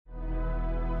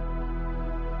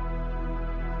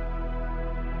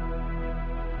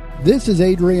This is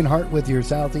Adrian Hart with your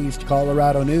Southeast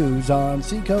Colorado news on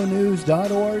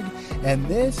seconews.org, and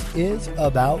this is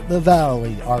About the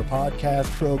Valley, our podcast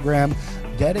program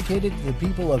dedicated to the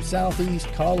people of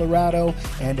Southeast Colorado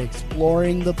and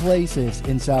exploring the places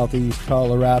in Southeast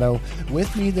Colorado.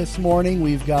 With me this morning,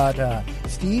 we've got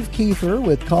Steve Kiefer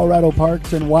with Colorado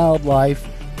Parks and Wildlife.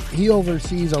 He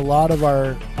oversees a lot of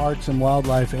our parks and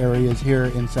wildlife areas here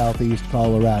in Southeast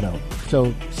Colorado.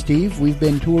 So, Steve, we've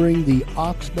been touring the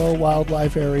Oxbow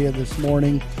Wildlife Area this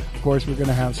morning. Of course, we're going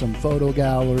to have some photo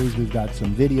galleries. We've got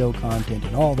some video content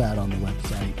and all that on the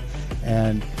website.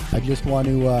 And I just want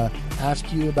to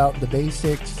ask you about the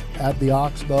basics at the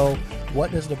Oxbow.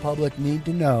 What does the public need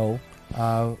to know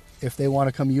if they want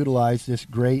to come utilize this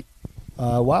great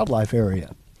wildlife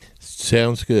area?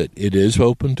 Sounds good. It is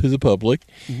open to the public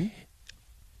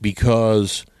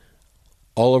because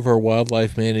all of our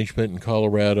wildlife management in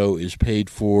Colorado is paid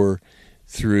for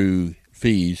through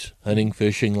fees, hunting,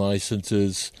 fishing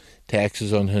licenses,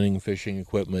 taxes on hunting and fishing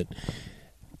equipment.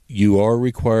 You are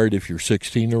required, if you're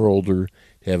 16 or older,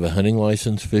 to have a hunting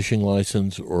license, fishing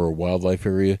license, or a wildlife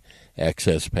area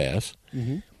access pass.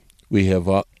 We have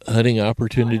hunting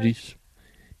opportunities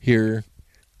here.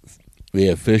 We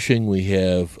have fishing. We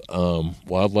have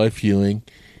wildlife viewing.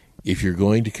 If you're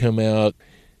going to come out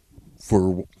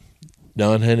for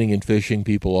non-hunting and fishing,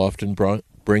 people often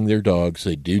bring their dogs.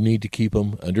 They do need to keep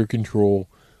them under control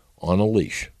on a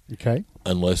leash. Okay.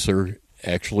 Unless they're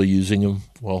actually using them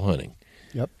while hunting.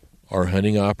 Yep. Our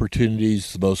hunting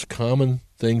opportunities, the most common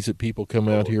things that people come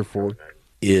out here for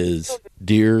is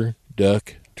deer,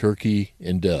 duck, turkey,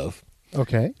 and dove.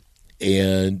 Okay.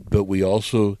 But we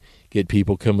also get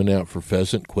people coming out for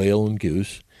pheasant, quail, and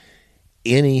goose.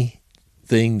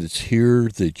 Anything that's here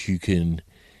that you've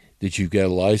got a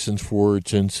license for,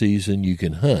 it's in season, you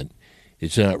can hunt.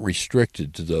 It's not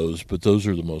restricted to those, but those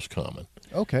are the most common.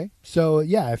 Okay. So,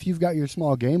 yeah, if you've got your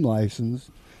small game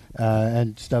license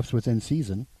and stuff's within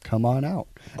season, come on out.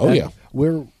 Oh, yeah.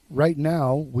 Right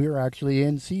now, we're actually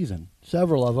in season.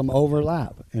 Several of them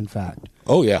overlap, in fact.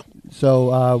 Oh, yeah.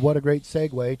 So what a great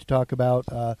segue to talk about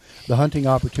the hunting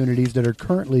opportunities that are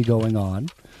currently going on.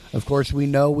 Of course, we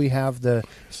know we have the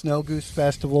Snow Goose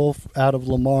Festival out of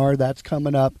Lamar. That's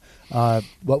coming up.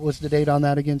 What was the date on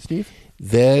that again, Steve?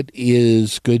 That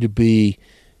is going to be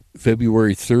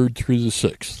February 3rd through the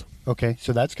 6th. Okay,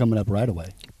 so that's coming up right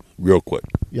away. Real quick.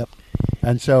 Yep.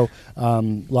 And so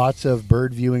lots of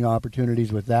bird viewing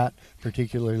opportunities with that,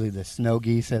 particularly the snow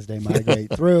geese as they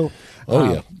migrate through.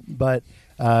 Oh, yeah. But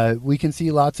we can see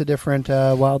lots of different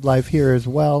wildlife here as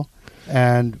well,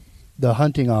 and the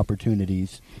hunting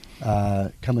opportunities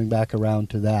coming back around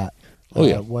to that. Oh,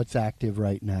 yeah. What's active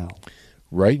right now?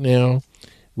 Right now,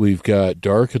 we've got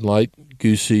dark and light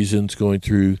goose seasons going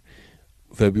through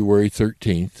February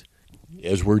 13th.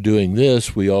 As we're doing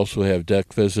this, we also have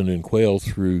duck, pheasant, and quail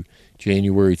through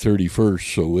January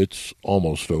 31st, so it's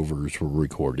almost over as we're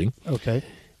recording. Okay.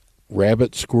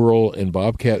 Rabbit, squirrel, and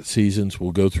bobcat seasons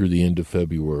will go through the end of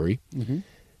February.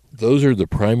 Those are the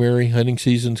primary hunting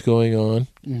seasons going on.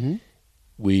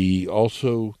 We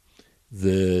also,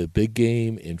 the big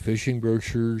game and fishing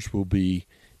brochures will be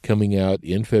coming out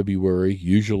in February,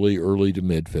 usually early to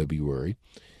mid-February.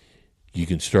 You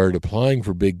can start applying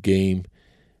for big game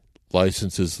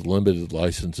licenses, limited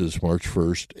licenses, March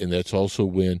 1st, and that's also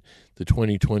when the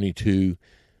 2022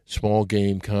 small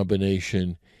game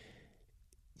combination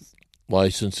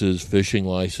licenses, fishing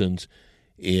license,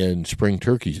 and spring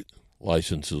turkey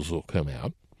licenses will come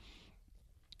out.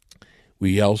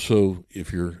 We also,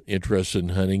 if you're interested in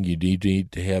hunting, you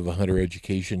need to have a hunter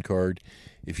education card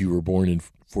if you were born in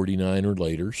 49 or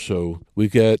later. So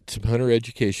we've got some hunter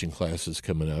education classes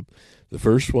coming up. The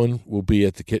first one will be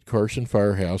at the Kit Carson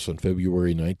Firehouse on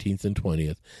February 19th and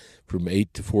 20th from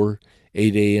 8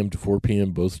 a.m. to 4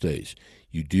 p.m. both days.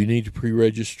 You do need to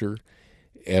pre-register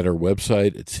at our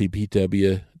website at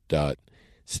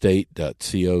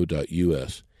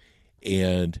cpw.state.co.us.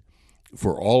 And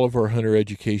for all of our hunter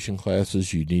education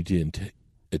classes, you need to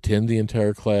attend the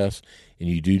entire class, and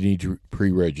you do need to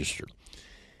pre-register.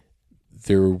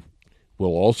 There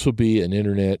will also be an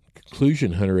Internet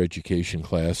Conclusion Hunter Education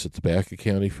class at the Baca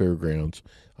County Fairgrounds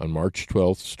on March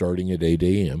 12th, starting at 8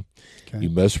 a.m. Okay. You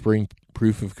must bring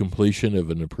proof of completion of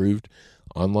an approved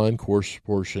online course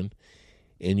portion,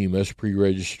 and you must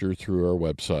pre-register through our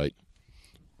website.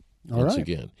 Once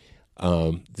again.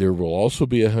 There will also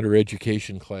be a hunter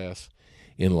education class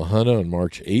in La Junta on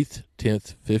March 8th,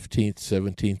 10th, 15th,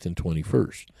 17th, and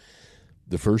 21st.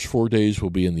 The first 4 days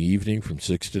will be in the evening from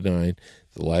 6 to 9.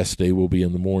 The last day will be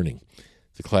in the morning.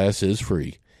 The class is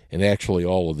free, and actually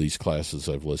all of these classes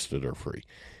I've listed are free.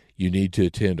 You need to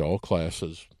attend all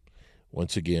classes.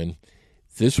 Once again,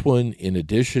 this one, in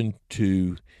addition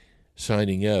to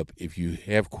signing up, if you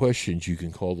have questions, you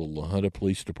can call the La Junta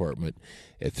Police Department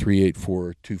at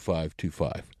 384-2525.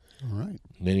 All right.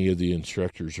 Many of the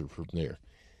instructors are from there.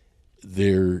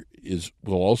 There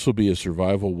will also be a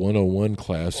Survival 101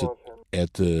 class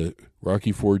at the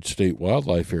Rocky Ford State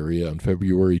Wildlife Area on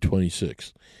February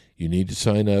 26th. You need to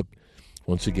sign up,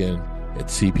 once again, at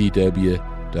cpw.state.co.us.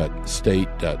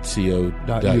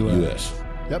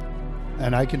 Yep.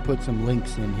 And I can put some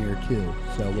links in here, too.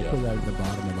 So we'll put that at the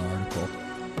bottom of the article.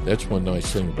 That's one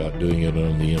nice thing about doing it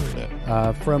on the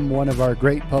internet. From one of our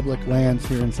great public lands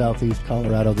here in southeast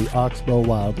Colorado, the Oxbow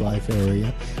Wildlife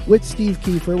Area. With Steve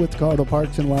Kiefer with Colorado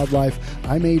Parks and Wildlife,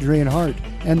 I'm Adrian Hart,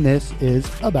 and this is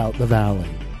About the Valley.